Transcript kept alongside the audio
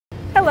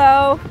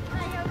Hello.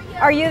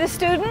 Are you the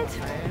student?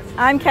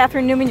 I'm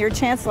Katherine Newman, your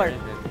Chancellor.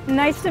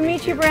 Nice to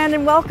meet you,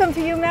 Brandon. Welcome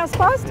to UMass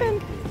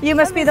Boston. You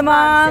must be the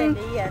mom.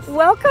 Yes.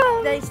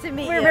 Welcome. Nice to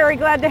meet you. We're very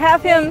glad to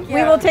have him.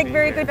 We will take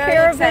very good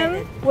care of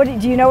him.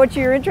 Do you know what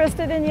you're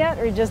interested in yet,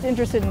 or are you just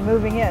interested in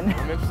moving in?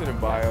 I'm interested in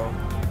bio.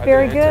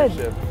 Very good.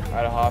 good.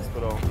 At a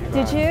hospital.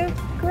 Did you?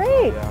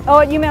 Great. Yeah. Oh,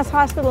 at UMass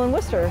Hospital in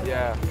Worcester.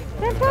 Yeah.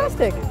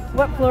 Fantastic.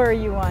 What floor are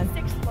you on?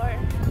 6th floor.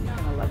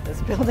 I love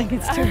this building.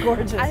 It's too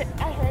gorgeous. I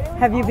heard it was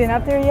Have you been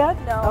up there yet?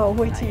 No. Oh,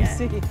 wait till you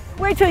see.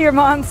 Wait till your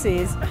mom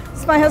sees.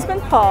 It's my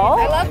husband, Paul.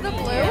 I love the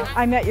blue.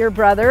 I met your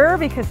brother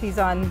because he's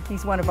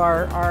one of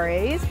our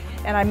RAs.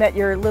 And I met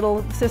your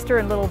little sister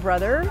and little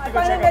brother. I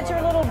finally met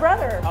your little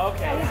brother.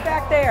 Okay. He's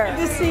back there.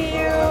 Good to see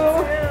you.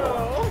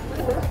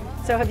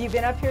 So have you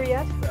been up here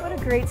yet? What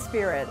a great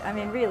spirit. I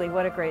mean, really,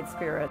 what a great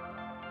spirit.